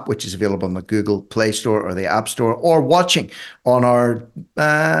our app, which is available on the Google Play Store or the App Store, or watching on our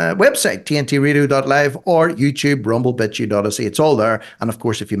website, tntradio.live, or YouTube, rumble.bit.ie. It's all there. And of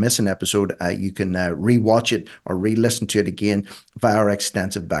course, if you miss an episode, you can re-watch it or re-listen to it again via our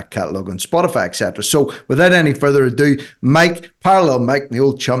extensive back catalogue on Spotify, etc. So without any further ado, Mike, Parallel Mike, the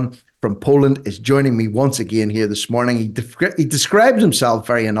old chum from Poland, is joining me once again here this morning. He describes himself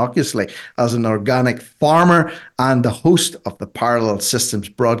very innocuously as an organic farmer and the host of the Parallel Systems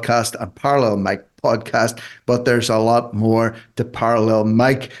broadcast and Parallel Mike podcast. But there's a lot more to Parallel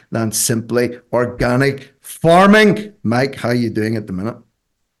Mike than simply organic farming. Mike, how are you doing at the minute?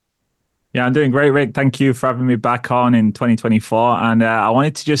 Yeah, I'm doing great, Rick. Thank you for having me back on in 2024. And I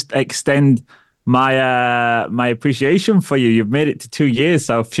wanted to just extend my appreciation for you. You've made it to 2 years,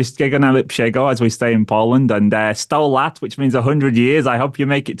 so wszystkiego najlepszego, as we stay in Poland, and 100 lat, which means 100 years. I hope you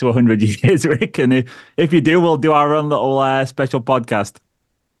make it to 100 years, Rick, and if you do, we'll do our own little special podcast.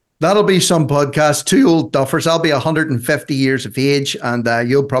 That'll be some podcast. Two old duffers. I'll be 150 years of age, and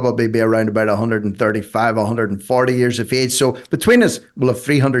you'll probably be around about 135, 140 years of age. So between us, we'll have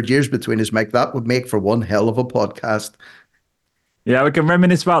 300 years between us, Mike. That would make for one hell of a podcast. Yeah, we can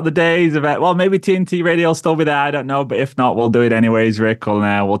reminisce about the days of it. Well, maybe TNT Radio will still be there. I don't know. But if not, we'll do it anyways, Rick.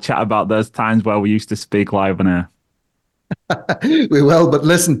 We'll chat about those times where we used to speak live on air. We will, but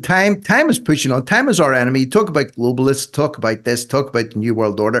listen, time is pushing on. Time is our enemy. Talk about globalists, talk about this, talk about the New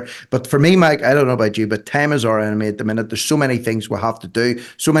World Order. But for me, Mike, I don't know about you, but time is our enemy at the minute. There's so many things we have to do,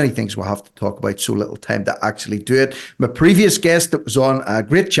 so many things we have to talk about, so little time to actually do it. My previous guest that was on, a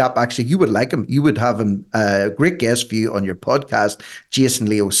great chap, actually, you would like him. You would have him, a great guest for you on your podcast, Jason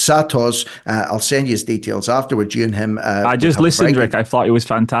Liasatos. I'll send you his details afterwards. You and him. I just listened, Rick. I thought he was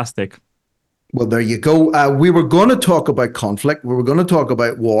fantastic. Well, there you go. We were going to talk about conflict. We were going to talk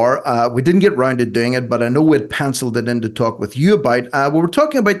about war. We didn't get round to doing it, but I know we'd penciled it in to talk with you about. We were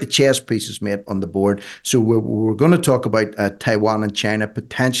talking about the chess pieces, mate, on the board. So we're going to talk about Taiwan and China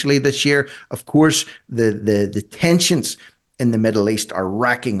potentially this year. Of course, the tensions in the Middle East are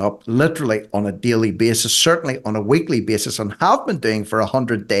racking up literally on a daily basis, certainly on a weekly basis, and have been doing for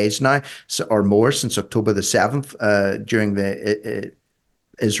 100 days now or more since October the 7th during the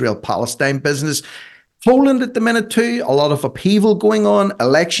Israel-Palestine business. Poland at the minute too, a lot of upheaval going on.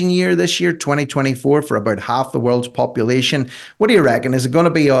 Election year this year, 2024, for about half the world's population. What do you reckon? Is it going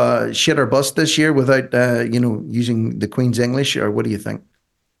to be a shit or bust this year without, using the Queen's English, or what do you think?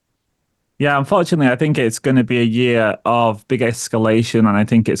 Yeah, unfortunately, I think it's going to be a year of big escalation, and I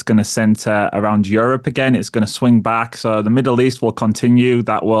think it's going to center around Europe again. It's going to swing back. So the Middle East will continue.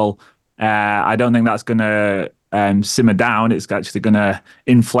 That will, I don't think that's going to simmer down. It's actually going to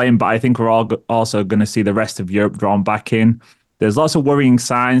inflame, but I think we're all also going to see the rest of Europe drawn back in. There's lots of worrying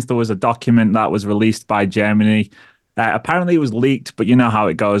signs. There was a document that was released by Germany. Apparently it was leaked, but you know how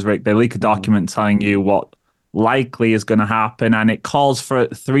it goes, Rick. They leak a document telling you what likely is going to happen, and it calls for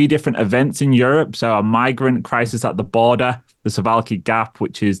 3 different events in Europe. So a migrant crisis at the border, the Suwalki Gap,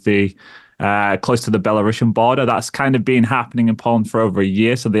 which is the close to the Belarusian border. That's kind of been happening in Poland for over a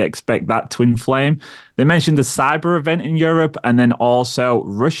year, so they expect that to inflame. They mentioned the cyber event in Europe, and then also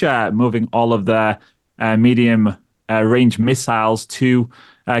Russia moving all of their medium range missiles to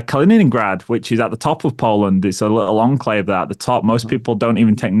Kaliningrad, which is at the top of Poland. It's a little enclave there at the top. Most people don't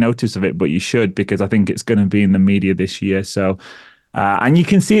even take notice of it, but you should, because I think it's going to be in the media this year. So, and you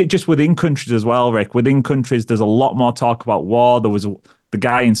can see it just within countries as well, Rick. Within countries, there's a lot more talk about war. There was the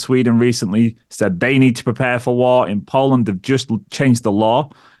guy in Sweden recently said they need to prepare for war. In Poland, they've just changed the law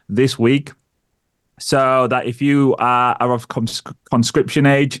this week so that if you are of conscription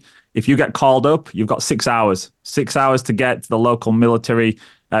age, if you get called up, you've got 6 hours to get to the local military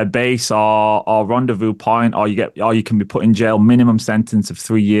base or rendezvous point, or you can be put in jail. Minimum sentence of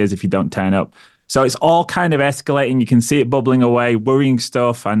 3 years if you don't turn up. So it's all kind of escalating. You can see it bubbling away, worrying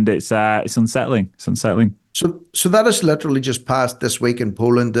stuff, and it's unsettling. It's unsettling. So that has literally just passed this week in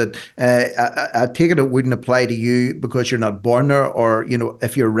Poland. That I take it wouldn't apply to you because you're not born there, or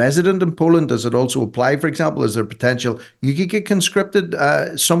if you're a resident in Poland, does it also apply? For example, is there potential you could get conscripted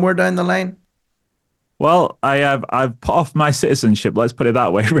somewhere down the line? Well, I've put off my citizenship. Let's put it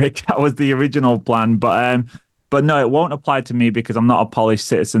that way, Rick. That was the original plan, but no, it won't apply to me because I'm not a Polish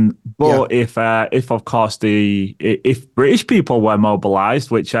citizen. But if of course if British people were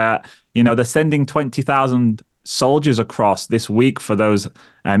mobilized, which they're sending 20,000 soldiers across this week for those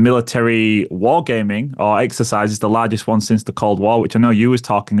military wargaming or exercises, the largest one since the Cold War, which I know you was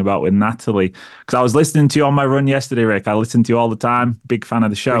talking about with Natalie. Because I was listening to you on my run yesterday, Rick. I listen to you all the time. Big fan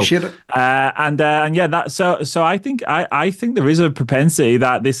of the show. Appreciate it. And yeah, that so I think there is a propensity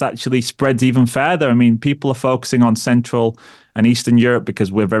that this actually spreads even further. I mean, people are focusing on Central and Eastern Europe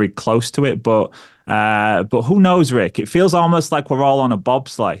because we're very close to it, but who knows, Rick? It feels almost like we're all on a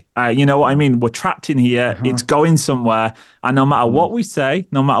bobsleigh. You know what I mean? We're trapped in here. It's going somewhere. And no matter what we say,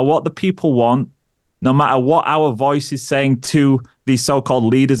 no matter what the people want, no matter what our voice is saying to these so-called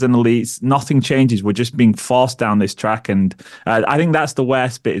leaders and elites, nothing changes. We're just being forced down this track. And I think that's the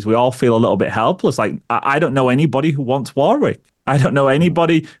worst bit, is we all feel a little bit helpless. Like, I don't know anybody who wants war, Rick. I don't know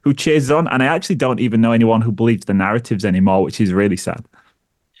anybody who cheers on. And I actually don't even know anyone who believes the narratives anymore, which is really sad.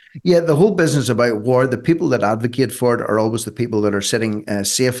 Yeah, the whole business about war, the people that advocate for it are always the people that are sitting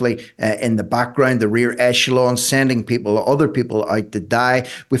safely in the background, the rear echelon, sending other people out to die.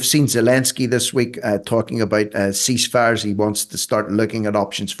 We've seen Zelensky this week talking about ceasefires. He wants to start looking at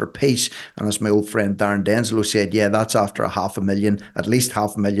options for peace. And as my old friend Darren Denslow said, yeah, that's after at least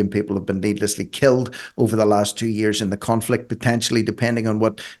 500,000 people have been needlessly killed over the last 2 years in the conflict, potentially, depending on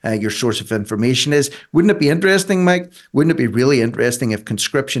what your source of information is. Wouldn't it be interesting, Mike? Wouldn't it be really interesting if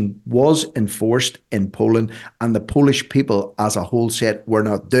conscription was enforced in Poland and the Polish people as a whole said, we're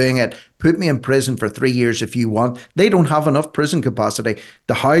not doing it. Put me in prison for 3 years if you want. They don't have enough prison capacity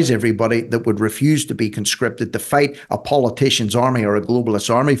to house everybody that would refuse to be conscripted to fight a politician's army or a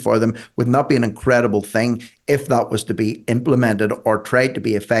globalist army for them. Would not be an incredible thing if that was to be implemented or tried to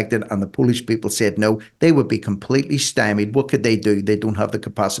be effected and the Polish people said no? They would be completely stymied. What could they do? They don't have the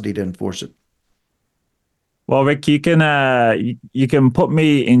capacity to enforce it. Well, Rick, you can put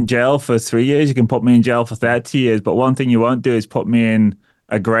me in jail for 3 years. You can put me in jail for 30 years. But one thing you won't do is put me in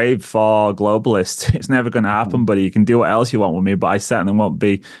a grave for globalists. It's never going to happen, buddy. You can do what else you want with me, but I certainly won't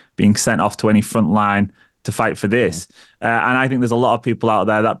be being sent off to any front line to fight for this. And I think there's a lot of people out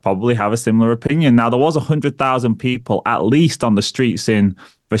there that probably have a similar opinion. Now, there was 100,000 people at least on the streets in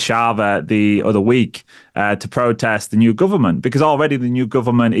Warszawa the other week to protest the new government, because already the new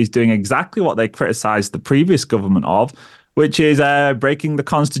government is doing exactly what they criticized the previous government of, which is breaking the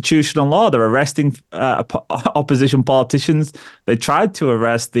constitutional law. They're arresting opposition politicians. They tried to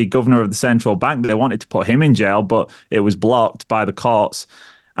arrest the governor of the central bank. They wanted to put him in jail, but it was blocked by the courts.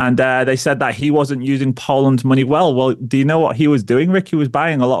 And they said that he wasn't using Poland's money well. Well, do you know what he was doing, Rick? He was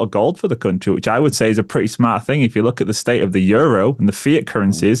buying a lot of gold for the country, which I would say is a pretty smart thing. If you look at the state of the euro and the fiat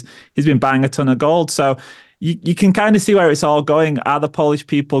currencies, he's been buying a ton of gold. So you can kind of see where it's all going. Are the Polish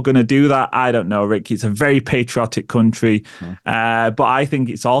people going to do that? I don't know, Rick. It's a very patriotic country, but I think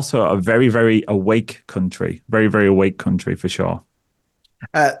it's also a very, very awake country. Very, very awake country for sure.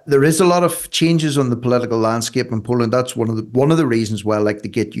 There is a lot of changes on the political landscape in Poland. That's one of the reasons why I like to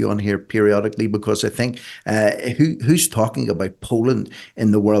get you on here periodically, because I think who's talking about Poland in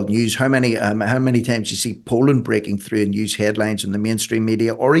the world news? How many times you see Poland breaking through in news headlines in the mainstream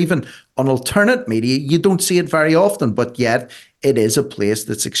media or even on alternate media? You don't see it very often, but yet it is a place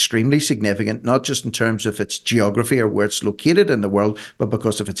that's extremely significant, not just in terms of its geography or where it's located in the world, but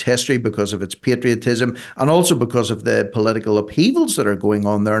because of its history, because of its patriotism, and also because of the political upheavals that are going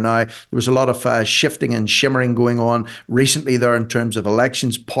on there now. There was a lot of shifting and shimmering going on recently there in terms of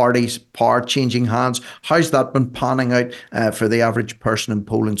elections, parties, power changing hands. How's that been panning out for the average person in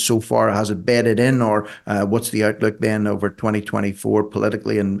Poland so far? Has it bedded in, or what's the outlook then over 2024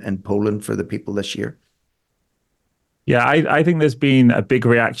 politically in Poland for the people this year? Yeah, I think there's been a big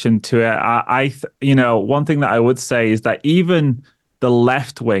reaction to it. One thing that I would say is that even the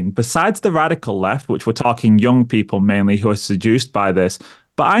left wing, besides the radical left, which we're talking young people mainly who are seduced by this,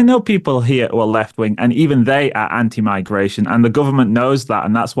 but I know people here who are left wing, and even they are anti-migration, and the government knows that,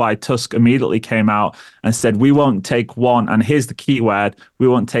 and that's why Tusk immediately came out and said, we won't take one, and here's the key word, we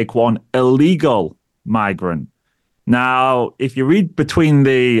won't take one illegal migrant. Now, if you read between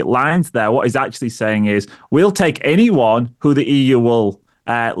the lines there, what he's actually saying is, we'll take anyone who the EU will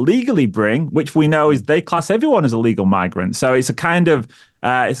legally bring, which we know is they class everyone as a legal migrant. So it's a kind of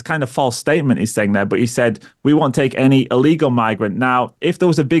false statement he's saying there. But he said, we won't take any illegal migrant. Now, if there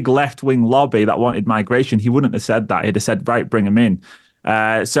was a big left-wing lobby that wanted migration, he wouldn't have said that. He'd have said, right, bring them in.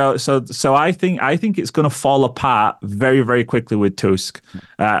 So I think it's going to fall apart very, very quickly with Tusk,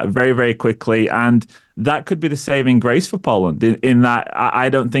 very, very quickly. And that could be the saving grace for Poland in that I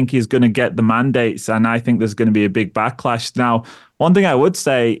don't think he's going to get the mandates, and I think there's going to be a big backlash. Now, one thing I would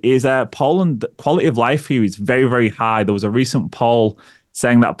say is Poland, quality of life here is very, very high. There was a recent poll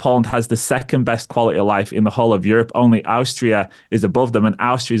saying that Poland has the second best quality of life in the whole of Europe. Only Austria is above them, and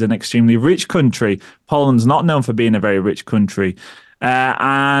Austria is an extremely rich country. Poland's not known for being a very rich country.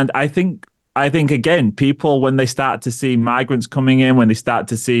 And I think again, people, when they start to see migrants coming in, when they start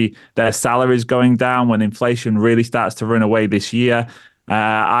to see their salaries going down, when inflation really starts to run away this year,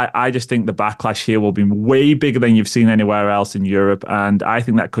 I just think the backlash here will be way bigger than you've seen anywhere else in Europe. And I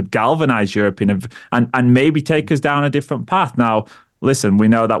think that could galvanize Europe and maybe take us down a different path. Now, listen, we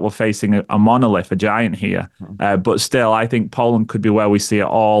know that we're facing a monolith, a giant here. But still, I think Poland could be where we see it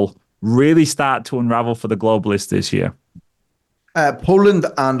all really start to unravel for the globalists this year. Poland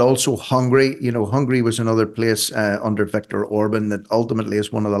and also Hungary. Hungary was another place under Viktor Orban that ultimately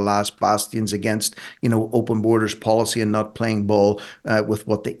is one of the last bastions against, open borders policy and not playing ball with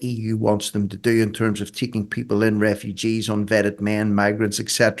what the EU wants them to do in terms of taking people in, refugees, unvetted men, migrants,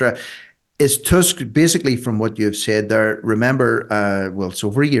 etc. Is Tusk, basically from what you've said there, remember, it's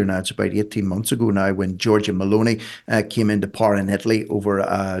over a year now, it's about 18 months ago now, when Giorgia Meloni came into power in Italy over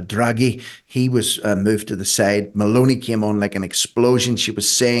Draghi. He was moved to the side. Meloni came on like an explosion. She was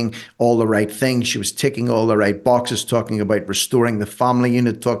saying all the right things. She was ticking all the right boxes, talking about restoring the family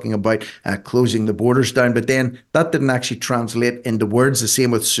unit, talking about closing the borders down. But then that didn't actually translate into words. The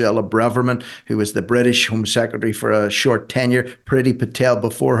same with Suella Braverman, who was the British Home Secretary for a short tenure, Priti Patel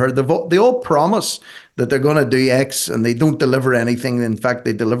before her. They all promise that they're going to do X and they don't deliver anything. In fact,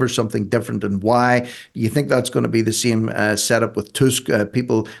 they deliver something different and Y. You think that's going to be the same setup with Tusk?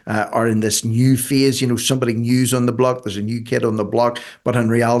 People are in this new phase, somebody new's on the block. There's a new kid on the block. But in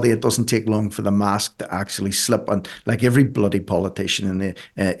reality, it doesn't take long for the mask to actually slip. And like every bloody politician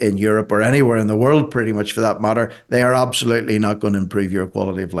in Europe or anywhere in the world, pretty much for that matter, they are absolutely not going to improve your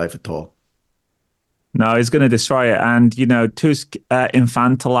quality of life at all. No, he's going to destroy it. And, Tusk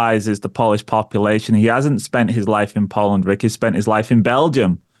infantilizes the Polish population. He hasn't spent his life in Poland, Rick. He's spent his life in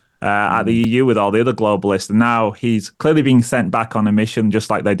Belgium at the EU with all the other globalists. And now he's clearly being sent back on a mission, just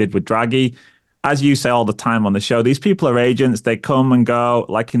like they did with Draghi. As you say all the time on the show, these people are agents. They come and go,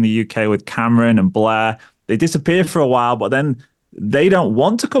 like in the UK with Cameron and Blair. They disappear for a while, but then they don't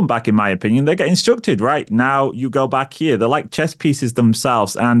want to come back, in my opinion. They get instructed, right, now you go back here. They're like chess pieces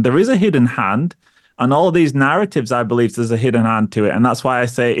themselves. And there is a hidden hand. And all of these narratives, I believe there's a hidden hand to it. And that's why I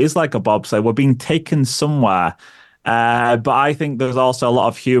say it is like a bobsleigh. We're being taken somewhere. But I think there's also a lot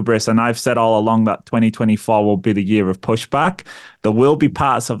of hubris. And I've said all along that 2024 will be the year of pushback. There will be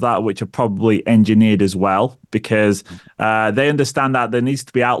parts of that which are probably engineered as well, because they understand that there needs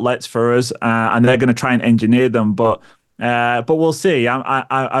to be outlets for us and they're going to try and engineer them. But we'll see.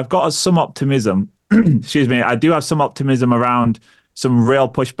 I've got some optimism. Excuse me. I do have some optimism around some real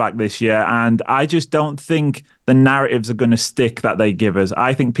pushback this year. And I just don't think the narratives are going to stick that they give us.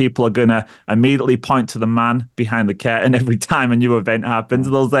 I think people are going to immediately point to the man behind the curtain every time a new event happens.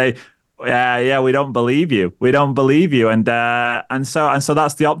 They'll say, yeah, we don't believe you. We don't believe you. And so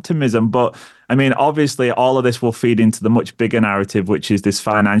that's the optimism. But I mean, obviously, all of this will feed into the much bigger narrative, which is this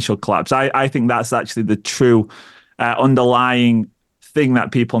financial collapse. I think that's actually the true underlying thing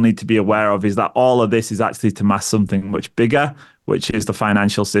that people need to be aware of, is that all of this is actually to mask something much bigger, which is the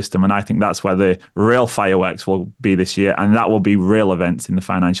financial system. And I think that's where the real fireworks will be this year. And that will be real events in the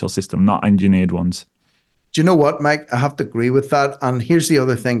financial system, not engineered ones. Do you know what, Mike? I have to agree with that. And here's the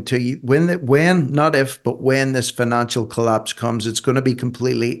other thing too. When, not if, but when this financial collapse comes, it's going to be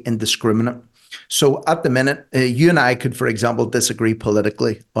completely indiscriminate. So at the minute, you and I could, for example, disagree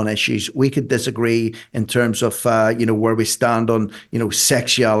politically on issues. We could disagree in terms of, where we stand on,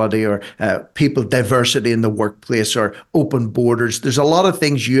 sexuality or people diversity in the workplace or open borders. There's a lot of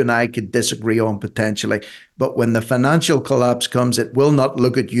things you and I could disagree on potentially. But when the financial collapse comes, it will not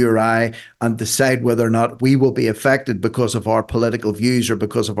look at you or I and decide whether or not we will be affected because of our political views or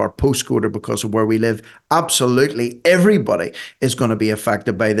because of our postcode or because of where we live. Absolutely everybody is going to be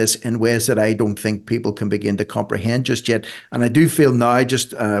affected by this in ways that I don't think people can begin to comprehend just yet. And I do feel now,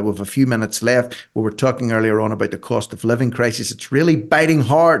 just with a few minutes left, we were talking earlier on about the cost of living crisis. It's really biting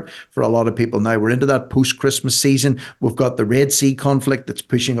hard for a lot of people now. We're into that post-Christmas season. We've got the Red Sea conflict that's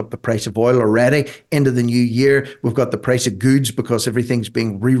pushing up the price of oil already into the new year. We've got the price of goods because everything's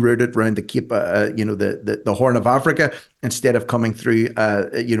being rerouted around the Cape, the Horn of Africa instead of coming through,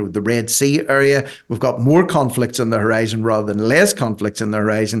 the Red Sea area. We've got more conflicts on the horizon rather than less conflicts on the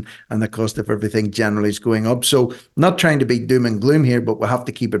horizon, and the cost of everything generally is going up. So not trying to be doom and gloom here, but we have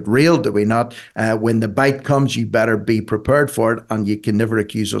to keep it real, do we not? When the bite comes, you better be prepared for it, and you can never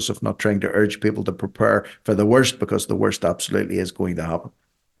accuse us of not trying to urge people to prepare for the worst, because the worst absolutely is going to happen.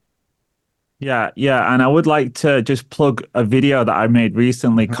 Yeah, and I would like to just plug a video that I made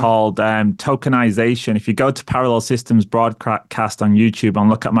recently called Tokenization. If you go to Parallel Systems Broadcast on YouTube and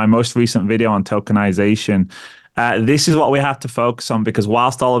look at my most recent video on tokenization, this is what we have to focus on, because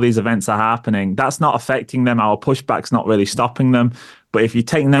whilst all of these events are happening, that's not affecting them. Our pushback's not really stopping them. But if you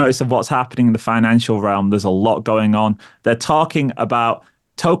take notice of what's happening in the financial realm, there's a lot going on. They're talking about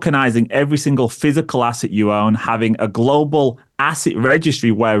tokenizing every single physical asset you own, having a global asset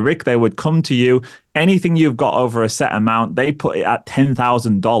registry where, Rick, they would come to you, anything you've got over a set amount, they put it at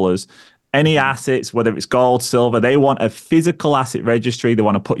 $10,000. Any assets, whether it's gold, silver, they want a physical asset registry. They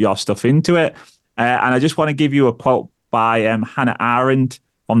want to put your stuff into it. And I just want to give you a quote by Hannah Arendt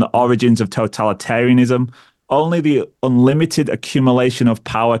on the origins of totalitarianism. Only the unlimited accumulation of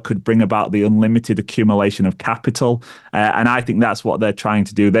power could bring about the unlimited accumulation of capital. And I think that's what they're trying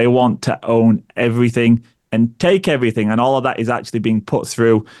to do. They want to own everything and take everything. And all of that is actually being put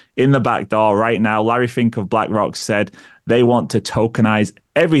through in the back door right now. Larry Fink of BlackRock said they want to tokenize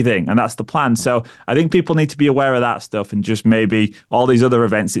everything. And that's the plan. So I think people need to be aware of that stuff, and just maybe all these other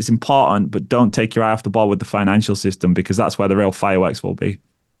events. It's important, but don't take your eye off the ball with the financial system, because that's where the real fireworks will be.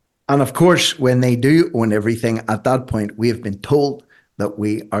 And of course, when they do own everything, at that point, we have been told that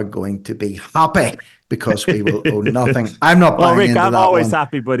we are going to be happy because we will owe nothing. I'm not buying Rick, into I'm that always one.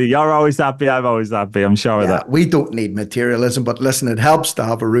 happy, buddy. You're always happy. I'm always happy. I'm sure of that. We don't need materialism, but listen, it helps to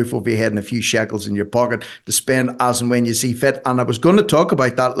have a roof over your head and a few shekels in your pocket to spend as and when you see fit. And I was going to talk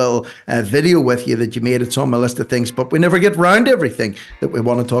about that little video with you that you made. It's on my list of things, but we never get round to everything that we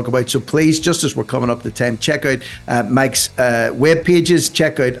want to talk about. So please, just as we're coming up to time, check out Mike's web pages,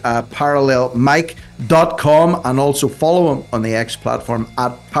 check out parallelmike.com, and also follow him on the X platform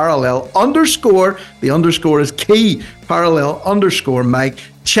at _, the underscore is key, _Mike.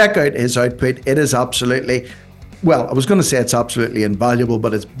 Check out his output. It is absolutely, well, I was going to say it's absolutely invaluable,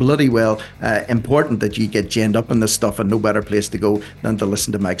 but it's bloody well important that you get ginned up in this stuff, and no better place to go than to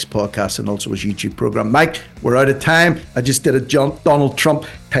listen to Mike's podcast and also his YouTube program. Mike, we're out of time. I just did a Donald Trump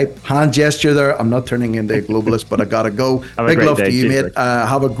type hand gesture there. I'm not turning into a globalist, but I gotta go. Big love to you, mate.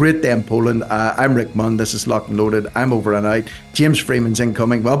 Have a great day in Poland. I'm Rick Munn. This is Locked and Loaded. I'm over and out. James Freeman's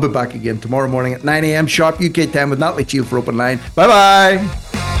incoming. We'll be back again tomorrow morning at 9 a.m. sharp UK time with Natalie Cheal for Open Line. Bye bye.